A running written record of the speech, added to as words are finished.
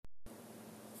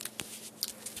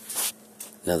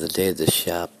Another day at the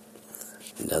shop,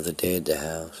 another day at the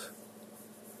house,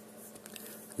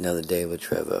 another day with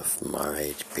Trevor from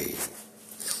RHP.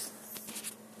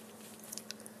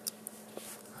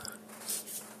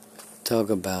 Talk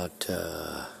about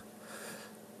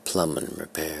plumbing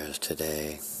repairs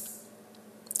today.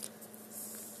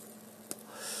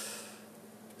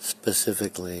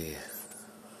 Specifically,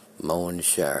 Moen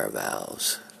shower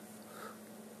valves.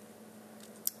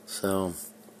 So,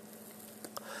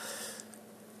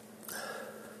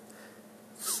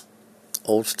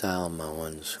 old style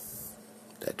Moens,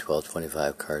 that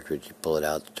 1225 cartridge, you pull it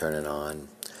out to turn it on,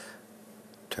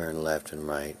 turn left and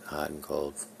right, hot and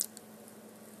cold.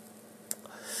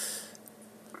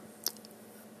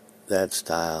 That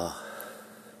style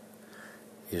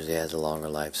usually has a longer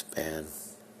lifespan.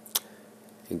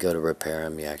 You go to repair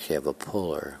them, you actually have a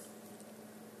puller.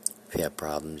 If you have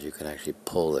problems, you can actually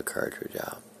pull the cartridge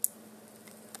out.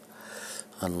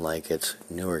 Unlike its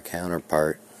newer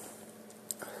counterpart,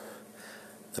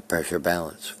 the pressure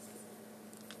balance.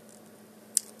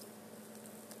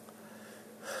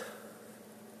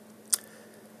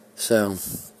 So,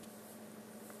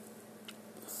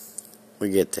 we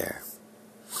get there.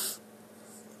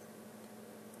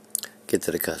 Get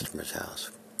to the customer's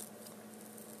house.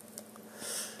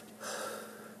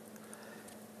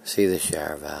 See the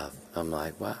shower valve. I'm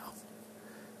like, wow.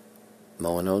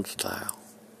 Moen old style.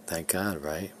 Thank God,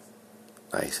 right?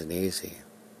 Nice and easy.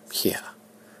 Yeah.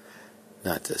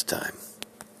 Not this time.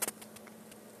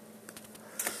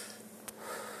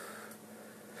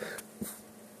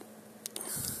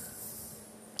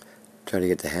 Try to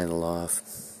get the handle off.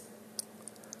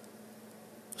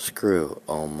 Screw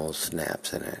almost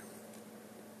snaps in it.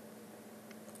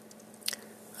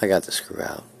 I got the screw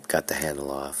out. Got the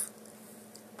handle off.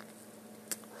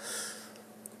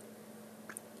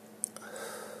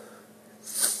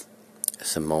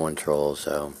 It's a Moen troll,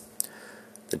 so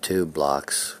the tube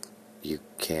blocks. You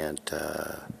can't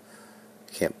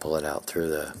pull it out through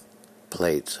the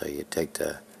plate, so you take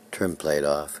the trim plate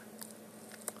off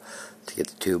to get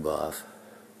the tube off.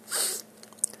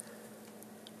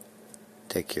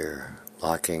 Take your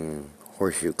locking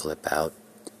horseshoe clip out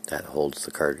that holds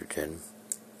the cartridge in.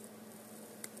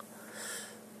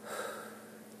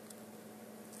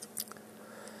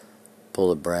 Pull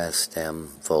the brass stem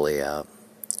fully out.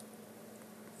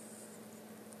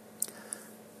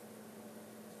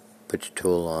 Put your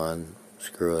tool on,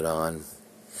 screw it on,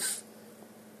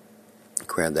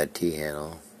 grab that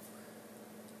T-handle,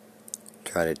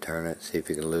 try to turn it, see if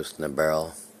you can loosen the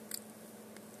barrel.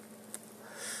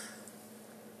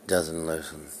 Doesn't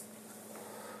loosen.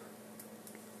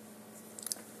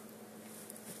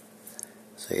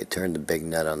 So you turn the big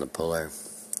nut on the puller,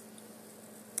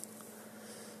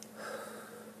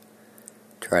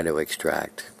 try to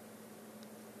extract.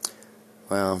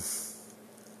 Well,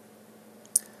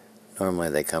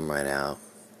 normally they come right out.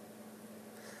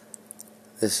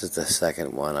 This is the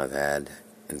second one I've had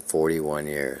in 41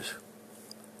 years.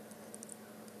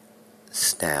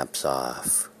 Snaps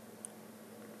off.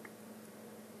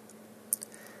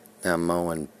 Now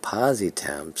Moen Posi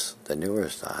Temps, the newer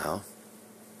style,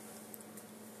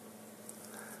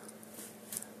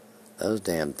 those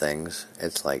damn things,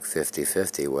 it's like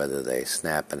 50-50 whether they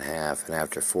snap in half, and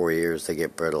after 4 years they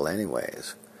get brittle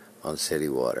anyways on city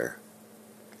water.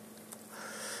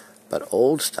 But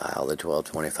old style, the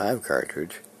 1225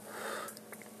 cartridge,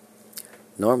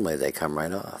 normally they come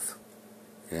right off.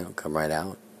 Come right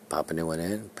out, pop a new one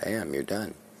in, bam, you're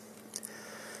done.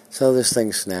 So this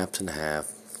thing snaps in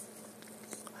half.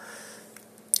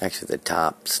 Actually, the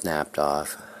top snapped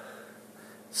off.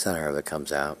 Center of it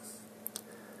comes out.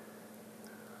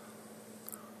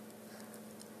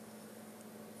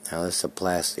 Now this is a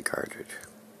plastic cartridge.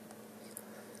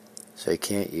 So you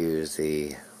can't use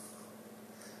the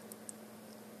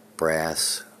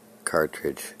brass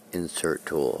cartridge insert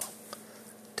tool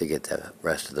to get the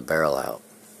rest of the barrel out.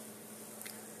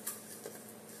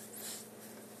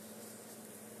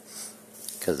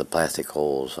 Because the plastic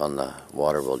holes on the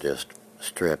water will just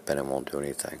strip and it won't do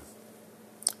anything.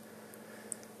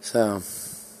 So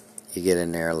you get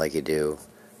in there like you do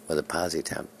with a Posi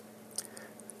Temp.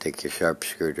 Take your sharp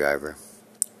screwdriver,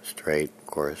 straight of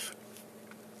course,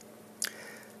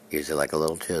 use it like a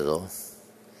little chisel,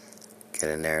 get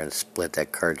in there and split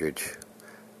that cartridge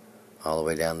all the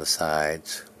way down the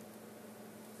sides,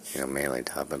 mainly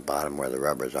top and bottom where the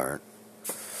rubbers aren't.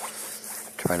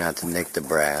 Try not to nick the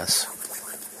brass.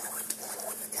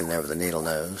 Get in there with a needle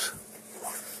nose.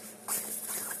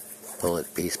 Pull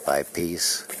it piece by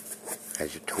piece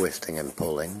as you're twisting and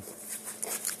pulling.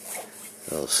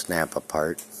 It'll snap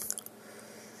apart.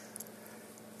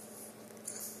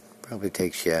 Probably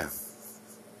takes you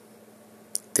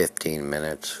 15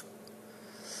 minutes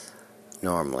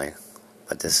normally,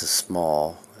 but this is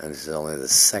small, and this is only the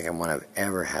second one I've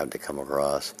ever had to come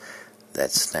across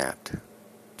that snapped.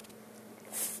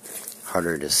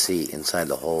 Harder to see inside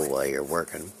the hole while you're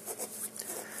working.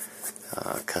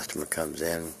 Customer comes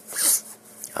in,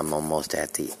 I'm almost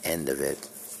at the end of it.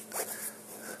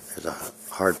 There's a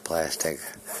hard plastic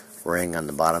ring on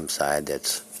the bottom side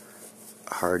that's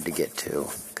hard to get to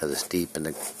because it's deep in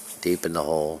the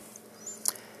hole,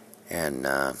 and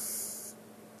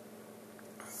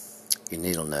your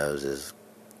needle nose is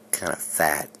kind of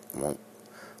fat, won't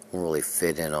really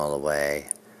fit in all the way,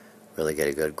 really get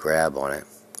a good grab on it.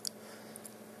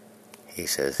 He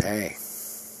says, "Hey,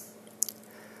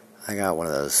 I got one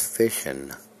of those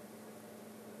fishing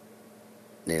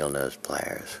needle nose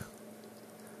pliers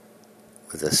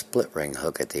with a split ring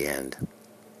hook at the end.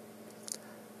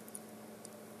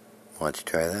 Why don't you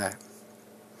try that?"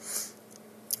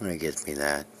 And he gives me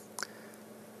that.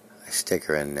 I stick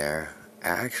her in there.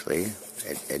 Actually,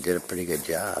 it did a pretty good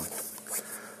job.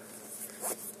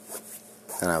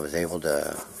 And I was able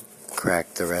to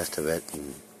crack the rest of it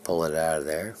and pull it out of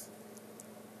there.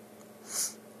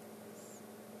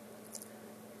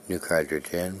 New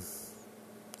cartridge in.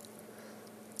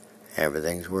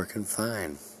 Everything's working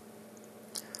fine.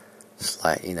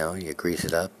 You grease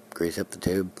it up, grease up the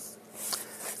tube,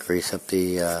 grease up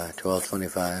the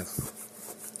 1225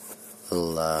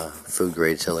 little food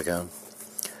grade silicone.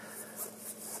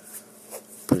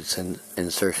 Put its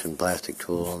insertion plastic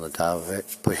tool on the top of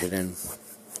it, push it in,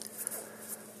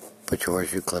 put your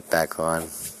horseshoe clip back on,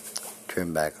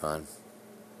 trim back on,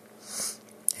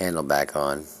 handle back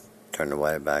on, turn the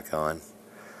wire back on.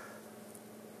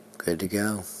 Good to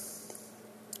go.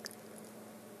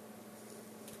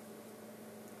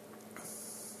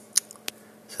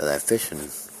 So that fishing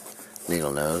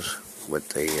needle nose with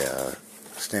the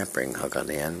snap ring hook on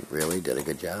the end really did a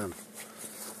good job.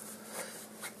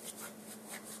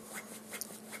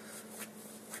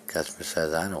 Customer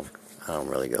says, I don't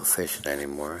really go fishing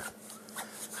anymore.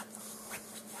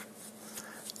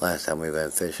 Last time we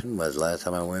went fishing was last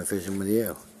time I went fishing with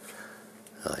you.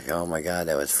 I'm like, oh my God,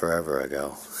 that was forever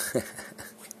ago. He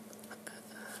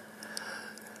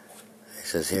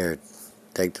says, here,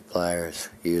 take the pliers,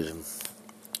 use them.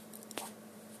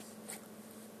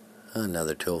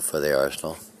 Another tool for the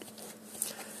arsenal.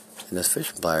 And those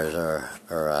fishing pliers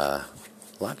are a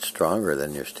lot stronger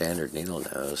than your standard needle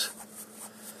nose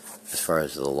as far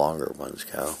as the longer ones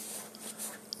go.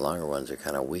 The longer ones are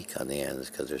kind of weak on the ends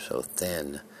because they're so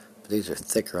thin. But these are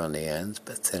thicker on the ends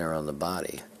but thinner on the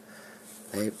body.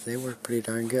 They work pretty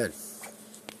darn good.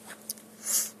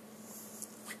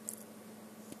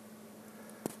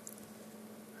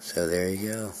 So there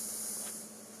you go.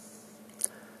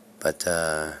 But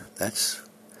that's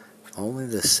only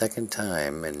the second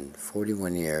time in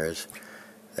 41 years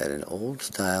that an old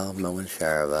style Moen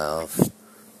shower valve,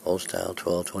 old style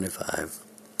 1225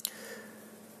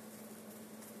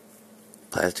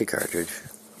 plastic cartridge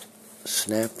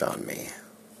snapped on me.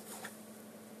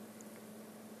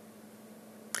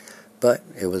 But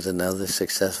it was another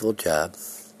successful job,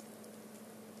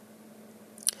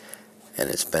 and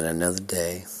it's been another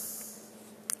day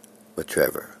with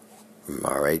Trevor from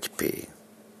RHP.